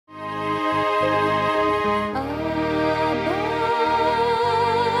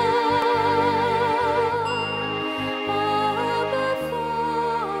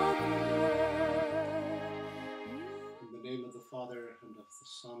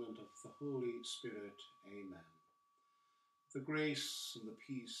Son, and of the Holy Spirit. Amen. The grace and the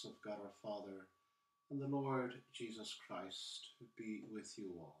peace of God our Father and the Lord Jesus Christ be with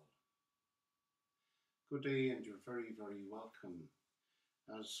you all. Good day, and you're very, very welcome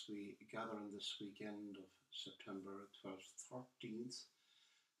as we gather on this weekend of September 12th, 13th,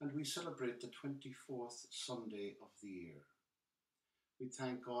 and we celebrate the 24th Sunday of the year. We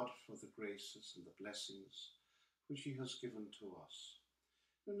thank God for the graces and the blessings which He has given to us.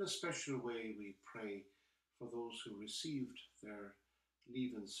 In a special way, we pray for those who received their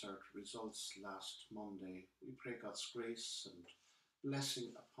Leave Insert results last Monday. We pray God's grace and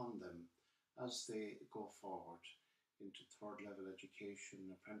blessing upon them as they go forward into third level education,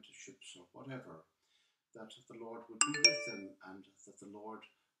 apprenticeships, or whatever, that the Lord would be with them and that the Lord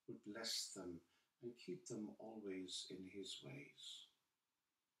would bless them and keep them always in His ways.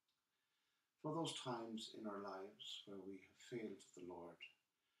 For those times in our lives where we have failed the Lord,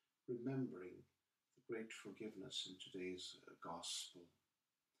 remembering the great forgiveness in today's gospel,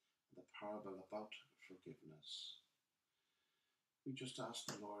 the parable about forgiveness, we just ask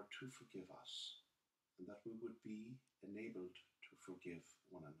the Lord to forgive us and that we would be enabled to forgive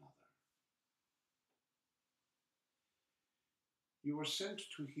one another. You were sent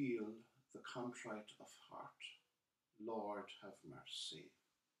to heal the contrite of heart. Lord, have mercy.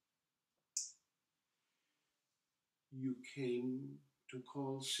 You came to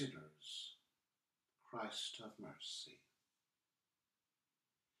call sinners. Christ, have mercy.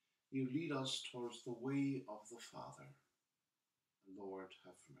 You lead us towards the way of the Father. Lord,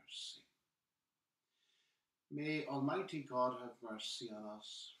 have mercy. May Almighty God have mercy on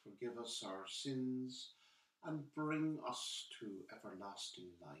us, forgive us our sins, and bring us to everlasting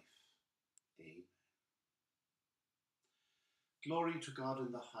life. Amen. Glory to God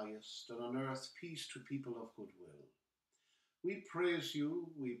in the highest, and on earth peace to people of good will. We praise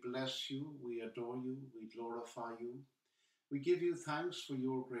you, we bless you, we adore you, we glorify you. We give you thanks for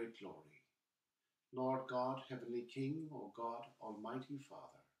your great glory. Lord God, Heavenly King, O God, Almighty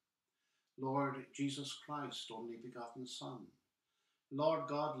Father. Lord Jesus Christ, only begotten Son. Lord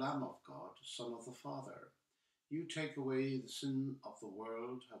God, Lamb of God, Son of the Father. You take away the sin of the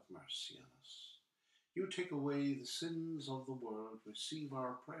world, have mercy on us. You take away the sins of the world, receive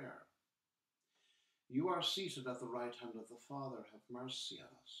our prayer. You are seated at the right hand of the Father, have mercy on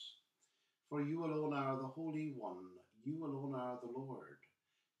us. For you alone are the Holy One, you alone are the Lord,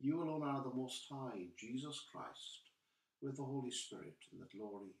 you alone are the Most High, Jesus Christ, with the Holy Spirit, in the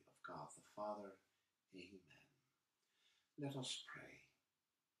glory of God the Father. Amen. Let us pray.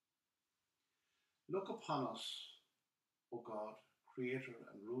 Look upon us, O God, Creator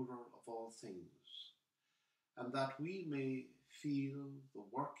and Ruler of all things, and that we may feel the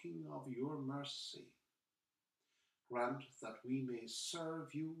working of your mercy. Grant that we may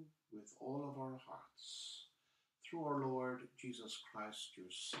serve you with all of our hearts, through our Lord Jesus Christ,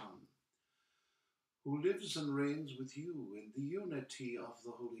 your Son, who lives and reigns with you in the unity of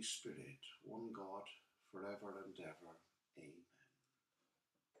the Holy Spirit, one God, forever and ever. Amen.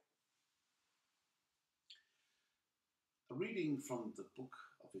 A reading from the book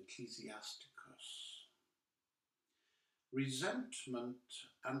of Ecclesiasticus. Resentment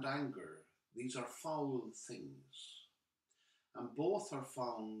and anger, these are foul things, and both are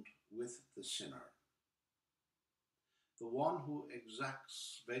found with the sinner. The one who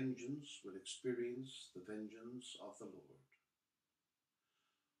exacts vengeance will experience the vengeance of the Lord,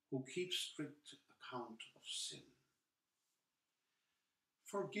 who keeps strict account of sin.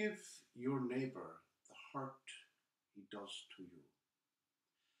 Forgive your neighbour the hurt he does to you,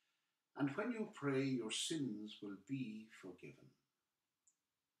 and when you pray, your sins will be forgiven.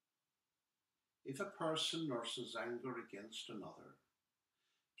 If a person nurses anger against another,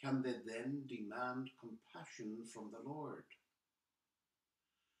 can they then demand compassion from the Lord?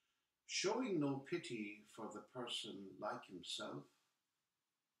 Showing no pity for the person like himself,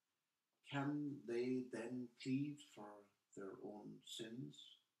 can they then plead for their own sins?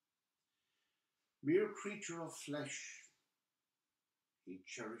 Mere creature of flesh, he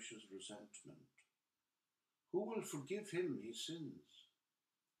cherishes resentment. Who will forgive him his sins?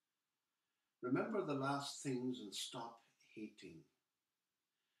 Remember the last things and stop hating.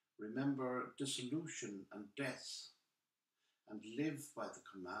 Remember dissolution and death, and live by the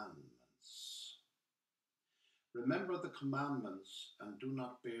commandments. Remember the commandments and do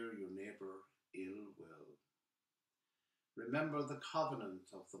not bear your neighbour ill will. Remember the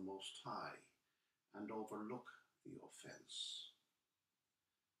covenant of the Most High and overlook the offence.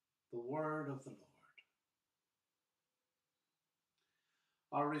 The word of the Lord.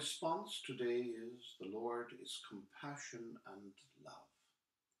 Our response today is, the Lord is compassion and love.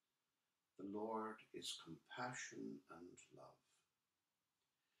 Lord is compassion and love.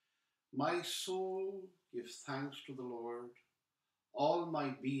 My soul, give thanks to the Lord. All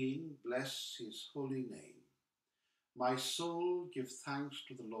my being, bless his holy name. My soul, give thanks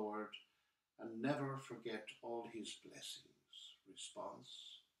to the Lord, and never forget all his blessings. Response: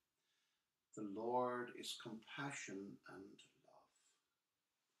 the Lord is compassion and love.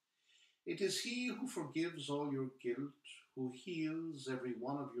 It is he who forgives all your guilt, who heals every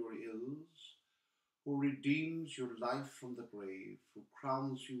one of your ills, who redeems your life from the grave, who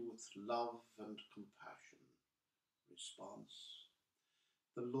crowns you with love and compassion. Response: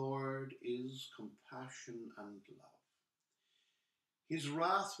 the Lord is compassion and love. His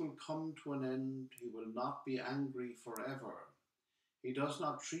wrath will come to an end. He will not be angry forever. He does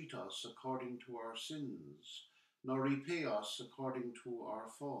not treat us according to our sins, nor repay us according to our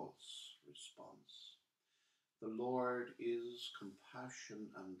faults. Response: the Lord is compassion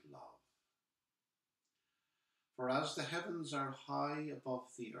and love. For as the heavens are high above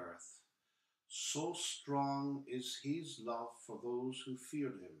the earth, so strong is his love for those who fear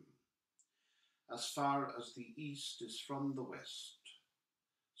him. As far as the east is from the west,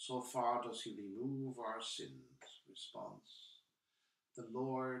 so far does he remove our sins. Response: the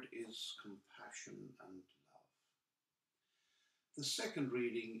Lord is compassion and love. The second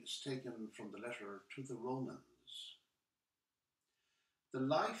reading is taken from the letter to the Romans. The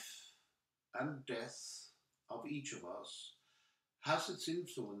life and death of each of us has its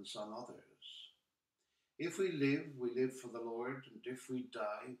influence on others. If we live for the Lord, and if we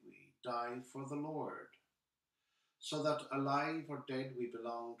die for the Lord. So that alive or dead, we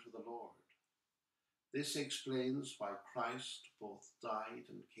belong to the Lord. This explains why Christ both died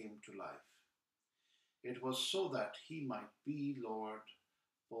and came to life. It was so that he might be Lord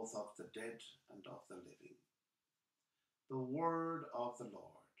both of the dead and of the living. The word of the Lord.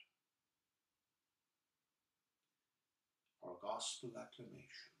 Our gospel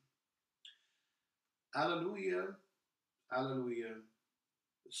acclamation. Alleluia, alleluia.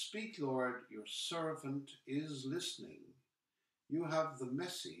 Speak, Lord, your servant is listening. You have the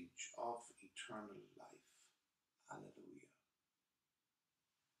message of eternal life. Alleluia.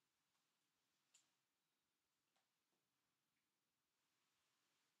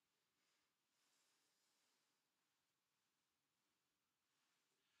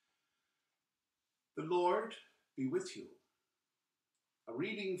 The Lord be with you. A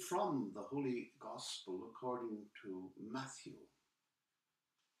reading from the Holy Gospel according to Matthew.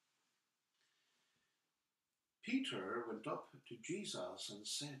 Peter went up to Jesus and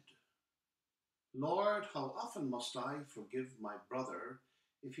said, Lord, how often must I forgive my brother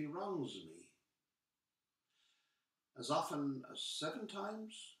if he wrongs me? As often as 7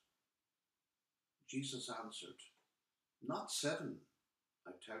 times? Jesus answered, Not 7,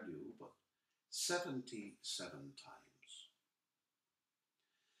 I tell you, but 77 times.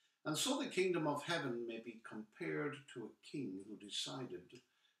 And so the kingdom of heaven may be compared to a king who decided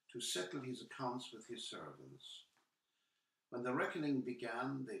to settle his accounts with his servants. When the reckoning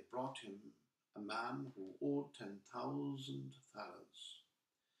began, they brought him a man who owed 10,000 talents.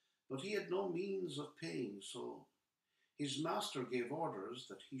 But he had no means of paying, so his master gave orders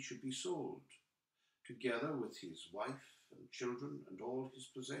that he should be sold, together with his wife and children and all his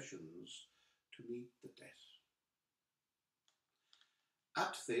possessions, to meet the debt.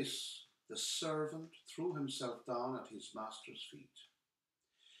 At this, the servant threw himself down at his master's feet.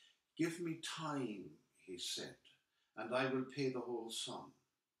 Give me time, he said, and I will pay the whole sum.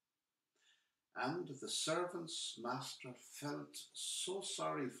 And the servant's master felt so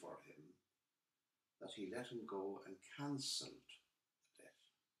sorry for him that he let him go and cancelled the debt.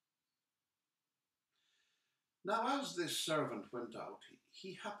 Now as this servant went out,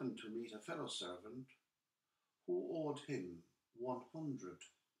 he happened to meet a fellow servant who owed him 100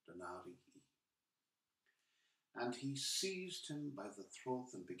 denarii. And he seized him by the throat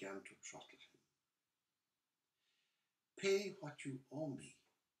and began to throttle him. Pay what you owe me,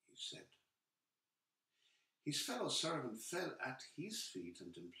 he said. His fellow servant fell at his feet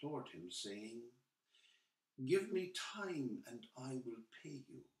and implored him, saying, Give me time and I will pay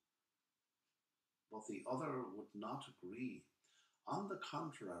you. But the other would not agree. On the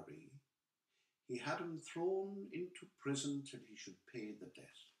contrary, he had him thrown into prison till he should pay the debt.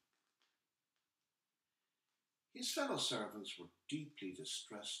 His fellow servants were deeply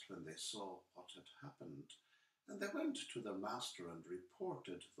distressed when they saw what had happened, and they went to their master and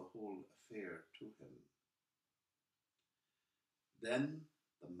reported the whole affair to him. Then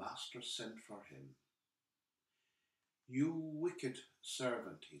the master sent for him. You wicked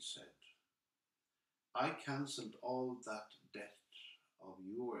servant, he said. I cancelled all that debt of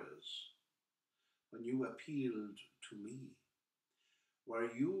yours when you appealed to me? Were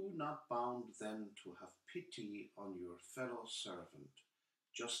you not bound then to have pity on your fellow servant,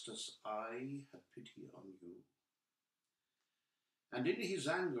 just as I had pity on you? And in his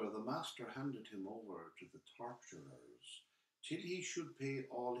anger the master handed him over to the torturers, till he should pay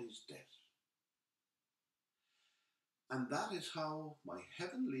all his debt. And that is how my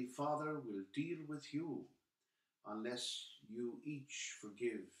heavenly Father will deal with you, unless you each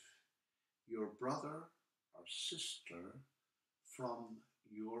forgive your brother or sister from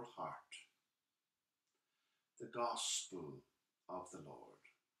your heart. The Gospel of the Lord.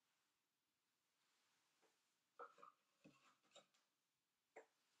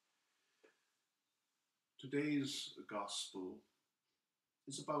 Today's Gospel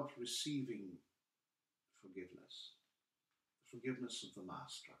is about receiving forgiveness, the forgiveness of the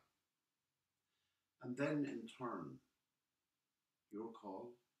Master, and then in turn, your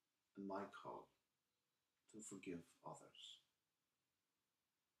call and my call to forgive others.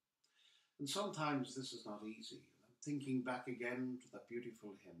 And sometimes this is not easy. I'm thinking back again to that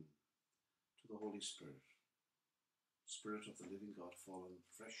beautiful hymn, to the Holy Spirit. Spirit of the living God, fallen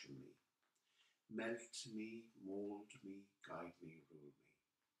fresh in me. Melt me, mold me, guide me, rule me.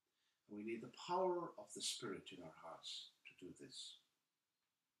 And we need the power of the Spirit in our hearts to do this.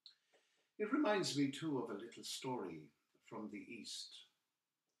 It reminds me too of a little story from the East,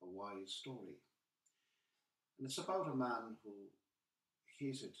 a wise story. And it's about a man who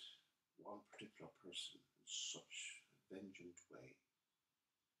hated one particular person in such a vengeant way.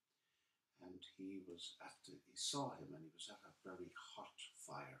 And he saw him and he was at a very hot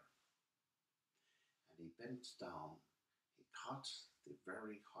fire. And he bent down, he caught the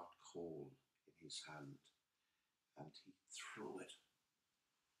very hot coal in his hand and he threw it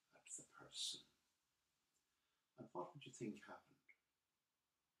at the person. And what would you think happened?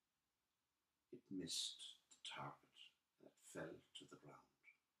 It missed the target and it fell to the ground.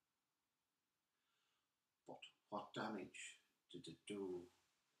 But what damage did it do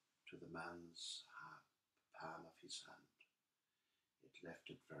to the man's palm of his hand? It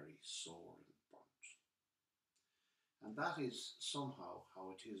left it very sore and burnt. And that is somehow how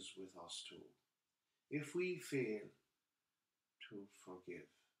it is with us too. If we fail to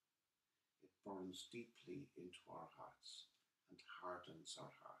forgive, it burns deeply into our hearts and hardens our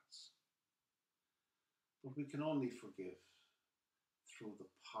hearts. But we can only forgive through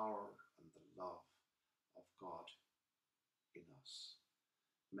the power and the love of God in us,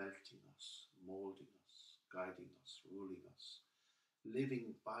 melting us, molding us, guiding us, ruling us,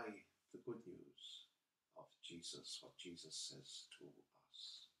 living by the good news of Jesus, what Jesus says to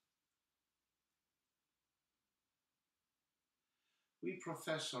us. We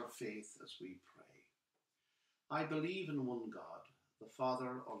profess our faith as we pray. I believe in one God, the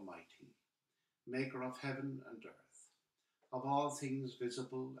Father Almighty, maker of heaven and earth, of all things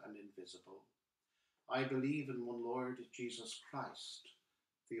visible and invisible. I believe in one Lord Jesus Christ,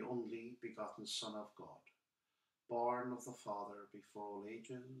 the only begotten Son of God, born of the Father before all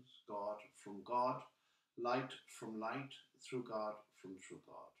ages, God from God, light from light, through God from true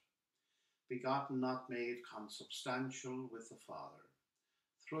God, begotten, not made, consubstantial with the Father.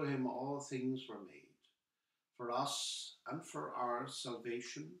 Through him all things were made. For us and for our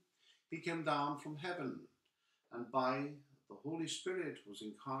salvation, he came down from heaven, and by the Holy Spirit was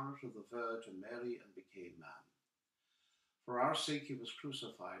incarnate of the Virgin Mary and became man. For our sake he was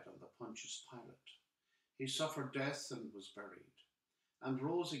crucified under Pontius Pilate. He suffered death and was buried, and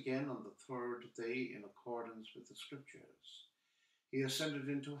rose again on the third day in accordance with the Scriptures. He ascended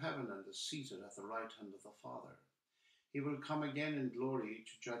into heaven and is seated at the right hand of the Father. He will come again in glory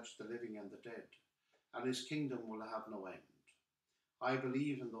to judge the living and the dead, and his kingdom will have no end. I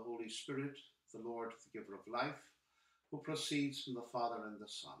believe in the Holy Spirit, the Lord, the giver of life, who proceeds from the Father and the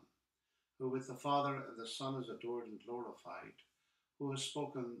Son, who with the Father and the Son is adored and glorified, who has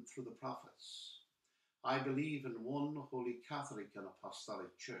spoken through the prophets. I believe in one holy Catholic and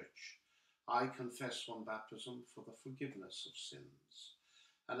Apostolic Church. I confess one baptism for the forgiveness of sins,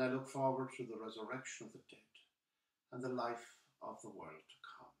 and I look forward to the resurrection of the dead and the life of the world to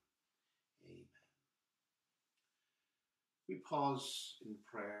come. Amen. We pause in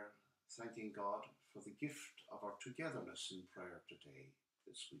prayer, thanking God for the gift of our togetherness in prayer today,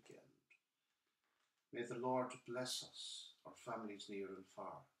 this weekend. May the Lord bless us, our families near and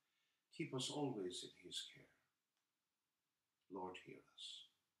far. Keep us always in his care. Lord, hear us.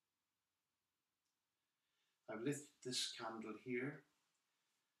 I've lit this candle here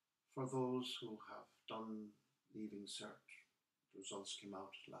for those who have done Leaving Cert. The results came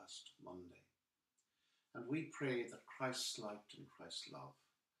out last Monday. And we pray that Christ's light and Christ's love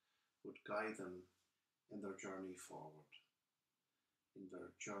would guide them in their journey forward, in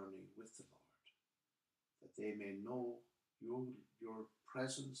their journey with the Lord, that they may know your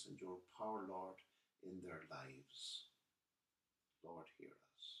presence and your power, Lord, in their lives. Lord, hear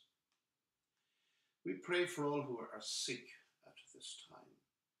us. We pray for all who are sick at this time,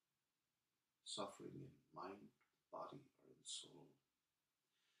 suffering in mind, body, or in soul.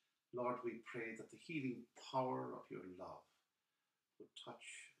 Lord, we pray that the healing power of your love would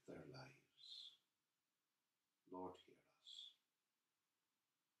touch their lives. Lord, hear us.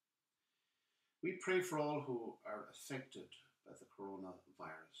 We pray for all who are affected by the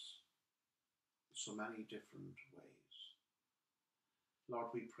coronavirus in so many different ways. Lord,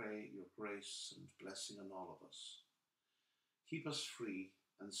 we pray your grace and blessing on all of us. Keep us free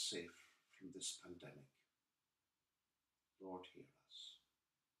and safe from this pandemic. Lord, hear us.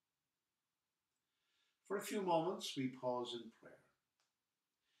 For a few moments, we pause in prayer,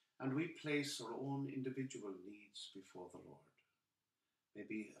 and we place our own individual needs before the Lord.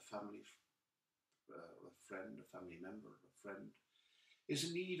 Maybe a family, a friend, a family member, a friend is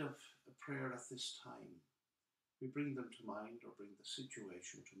in need of a prayer at this time. We bring them to mind, or bring the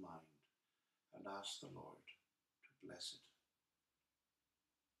situation to mind, and ask the Lord to bless it.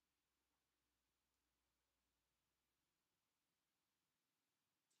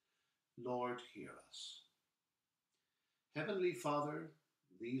 Lord, hear us. Heavenly Father,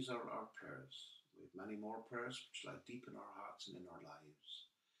 these are our prayers. We have many more prayers which lie deep in our hearts and in our lives.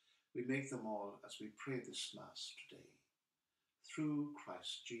 We make them all as we pray this Mass today. Through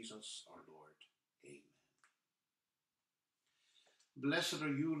Christ Jesus our Lord. Amen. Blessed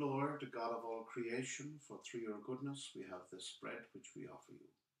are you, Lord, God of all creation, for through your goodness we have this bread which we offer you,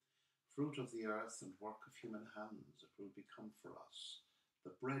 fruit of the earth and work of human hands. It will become for us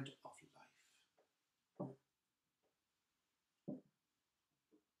the bread of life.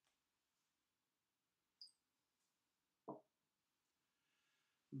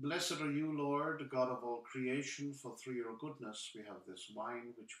 Blessed are you, Lord, God of all creation, for through your goodness we have this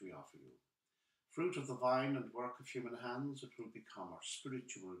wine which we offer you. Fruit of the vine and work of human hands, it will become our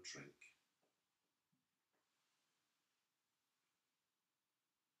spiritual drink.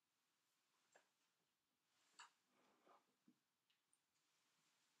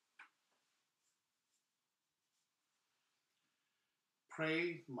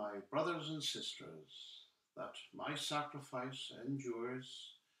 Pray, my brothers and sisters, that my sacrifice and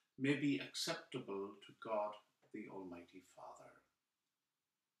yours may be acceptable to God, the Almighty Father.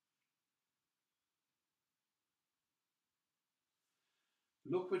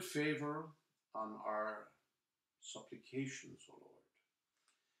 Look with favour on our supplications, O Lord,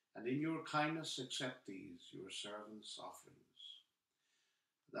 and in your kindness accept these, your servants' offerings,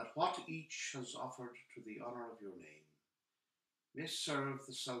 that what each has offered to the honour of your name may serve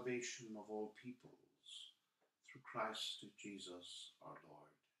the salvation of all peoples, through Christ Jesus our Lord.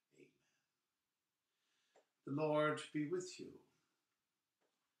 Amen. The Lord be with you.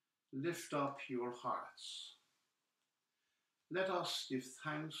 Lift up your hearts. Let us give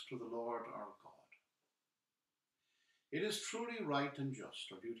thanks to the Lord our God. It is truly right and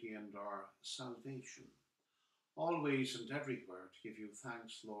just, our duty and our salvation, always and everywhere to give you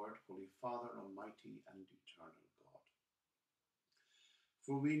thanks, Lord, Holy Father, Almighty and eternal God.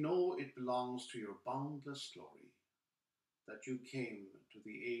 For we know it belongs to your boundless glory that you came to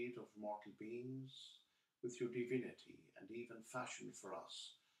the aid of mortal beings with your divinity, and even fashioned for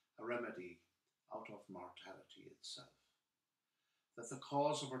us a remedy out of mortality itself, that the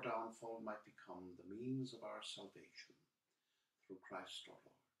cause of our downfall might become the means of our salvation, through Christ our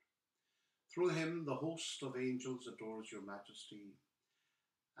Lord. Through him the host of angels adores your majesty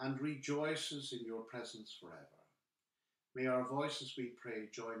and rejoices in your presence forever. May our voices, we pray,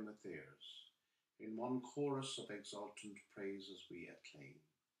 join with theirs in one chorus of exultant praise as we acclaim.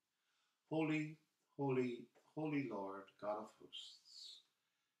 Holy, holy, holy Lord, God of hosts,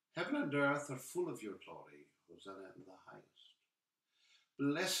 heaven and earth are full of your glory. Hosanna in the highest.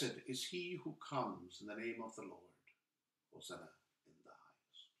 Blessed is he who comes in the name of the Lord. Hosanna in the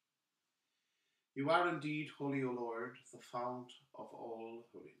highest. You are indeed holy, O Lord, the fount of all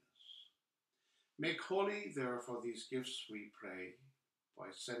holiness. Make holy, therefore, these gifts, we pray, by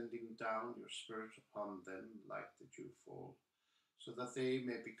sending down your Spirit upon them like the dewfall, so that they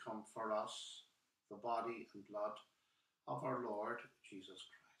may become for us the body and blood of our Lord Jesus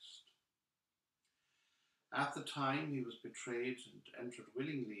Christ. At the time he was betrayed and entered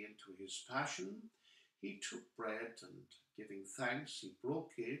willingly into his passion, he took bread, and giving thanks, he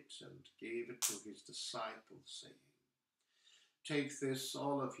broke it and gave it to his disciples, saying, Take this,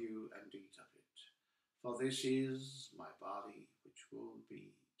 all of you, and eat of it, for this is my body, which will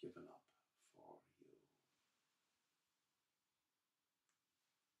be given up for you.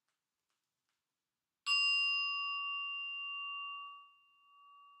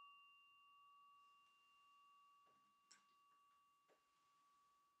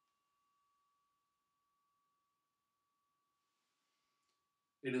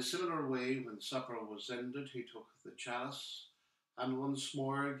 In a similar way, when supper was ended, he took the chalice, and once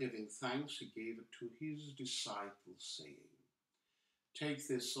more giving thanks, he gave it to his disciples, saying, "Take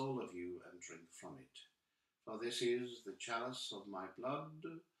this, all of you, and drink from it. For this is the chalice of my blood,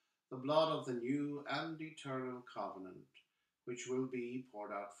 the blood of the new and eternal covenant, which will be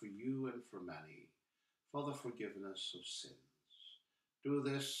poured out for you and for many, for the forgiveness of sins. Do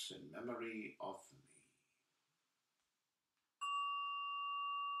this in memory of me."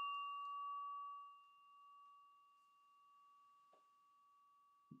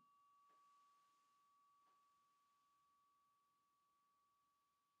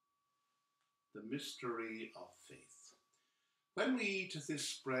 The mystery of faith. When we eat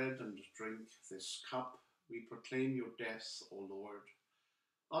this bread and drink this cup, we proclaim your death, O Lord,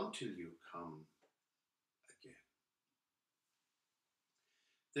 until you come again.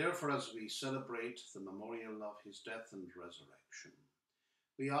 Therefore, as we celebrate the memorial of his death and resurrection,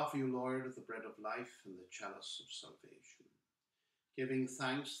 we offer you, Lord, the bread of life and the chalice of salvation, giving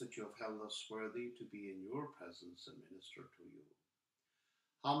thanks that you have held us worthy to be in your presence and minister to you.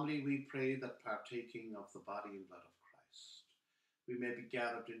 Humbly we pray that, partaking of the body and blood of Christ, we may be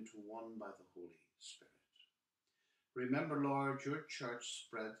gathered into one by the Holy Spirit. Remember, Lord, your church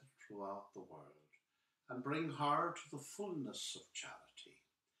spread throughout the world, and bring her to the fullness of charity,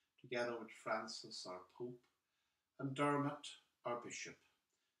 together with Francis, our Pope, and Dermot, our Bishop,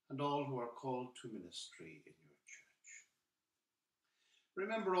 and all who are called to ministry in your church.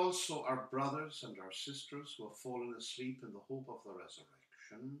 Remember also our brothers and our sisters who have fallen asleep in the hope of the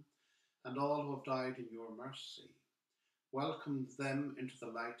resurrection, and all who have died in your mercy. Welcome them into the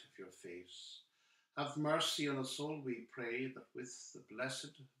light of your face. Have mercy on us all, we pray, that with the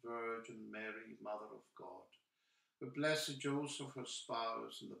Blessed Virgin Mary, Mother of God, with blessed Joseph, her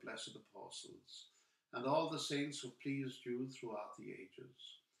spouse, and the blessed apostles, and all the saints who pleased you throughout the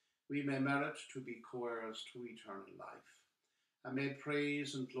ages, we may merit to be co-heirs to eternal life, and may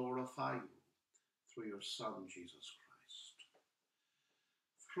praise and glorify you through your Son, Jesus Christ.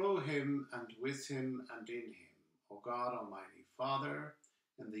 Through him, and with him, and in him, O God, Almighty Father,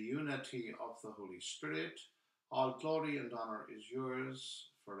 in the unity of the Holy Spirit, all glory and honour is yours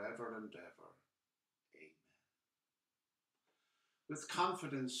forever and ever. Amen. With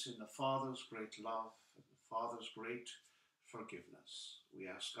confidence in the Father's great love and the Father's great forgiveness, we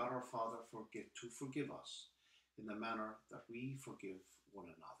ask God our Father to forgive us in the manner that we forgive one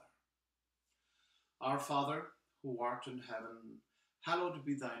another. Our Father, who art in heaven, hallowed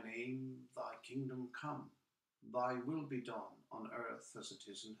be thy name. Thy kingdom come. Thy will be done on earth as it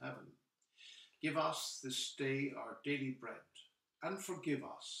is in heaven. Give us this day our daily bread, and forgive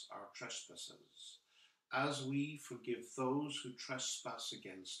us our trespasses, as we forgive those who trespass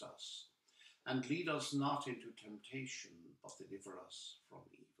against us. And lead us not into temptation, but deliver us from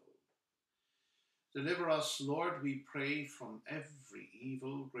evil. Deliver us, Lord, we pray, from every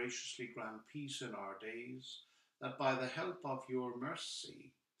evil. Graciously grant peace in our days, that by the help of your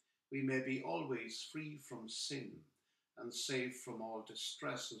mercy we may be always free from sin, and safe from all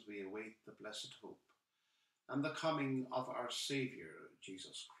distress as we await the blessed hope and the coming of our Saviour,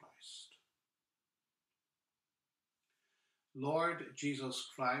 Jesus Christ. Lord Jesus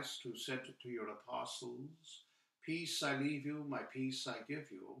Christ, who said to your apostles, "Peace I leave you, my peace I give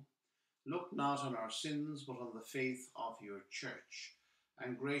you," look not on our sins, but on the faith of your church,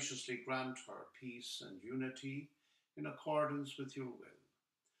 and graciously grant her peace and unity in accordance with your will,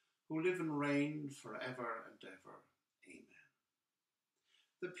 who live and reign forever and ever. Amen.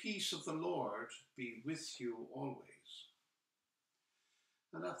 The peace of the Lord be with you always.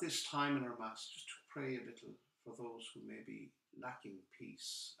 And at this time in our Mass, just to pray a little for those who may be lacking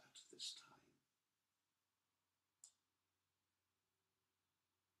peace at this time.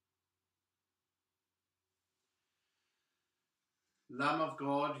 Lamb of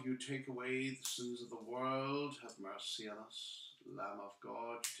God, you take away the sins of the world, have mercy on us. Lamb of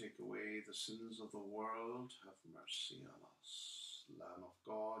God, you take away the sins of the world, have mercy on us. Lamb of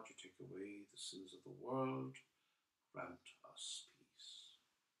God, you take away the sins of the world, grant us peace.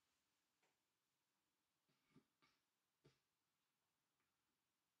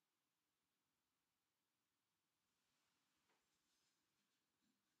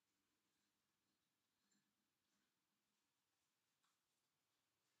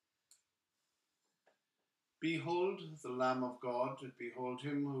 Behold the Lamb of God, behold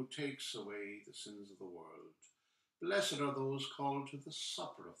him who takes away the sins of the world. Blessed are those called to the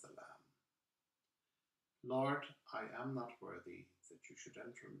supper of the Lamb. Lord, I am not worthy that you should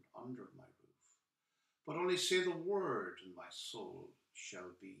enter under my roof, but only say the word, and my soul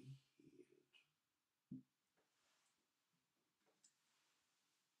shall be healed.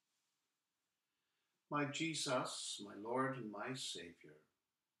 My Jesus, my Lord and my Saviour,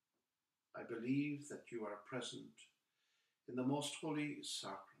 I believe that you are present in the most holy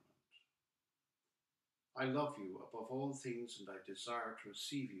sacrament. I love you above all things, and I desire to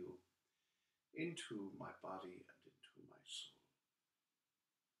receive you into my body and into my soul.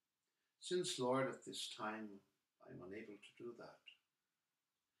 Since, Lord, at this time I am unable to do that,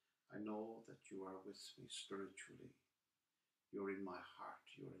 I know that you are with me spiritually. You're in my heart,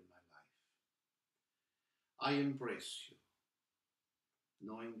 you're in my life. I embrace you,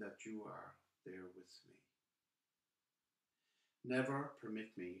 knowing that you are there with me. Never permit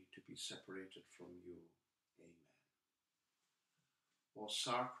me to be separated from you. Amen. O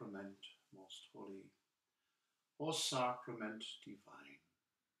sacrament most holy, O sacrament divine,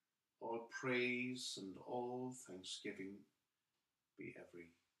 all praise and all thanksgiving be every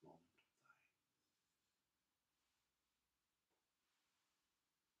moment of thine.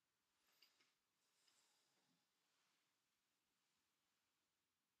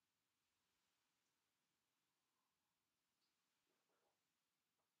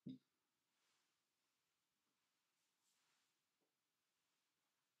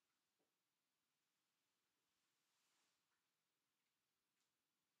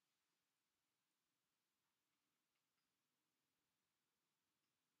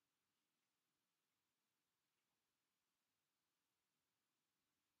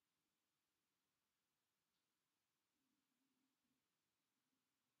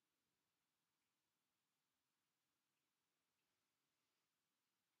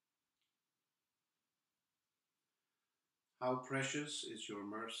 How precious is your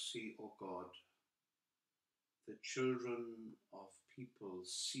mercy, O God! The children of people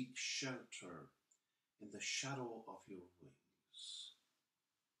seek shelter in the shadow of your wings.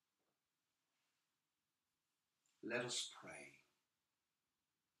 Let us pray.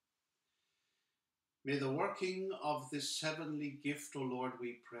 May the working of this heavenly gift, O Lord,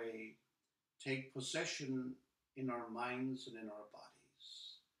 we pray, take possession in our minds and in our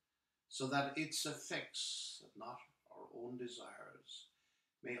bodies, so that its effects, and not our own desires,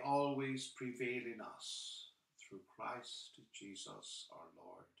 may always prevail in us, through Christ Jesus our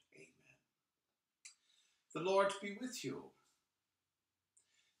Lord. Amen. The Lord be with you.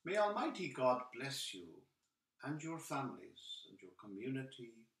 May Almighty God bless you and your families and your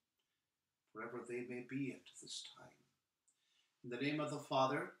community, wherever they may be at this time. In the name of the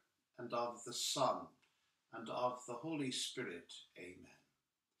Father, and of the Son, and of the Holy Spirit. Amen.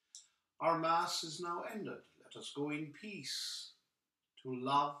 Our Mass is now ended. Let us go in peace to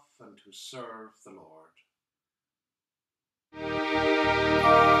love and to serve the Lord.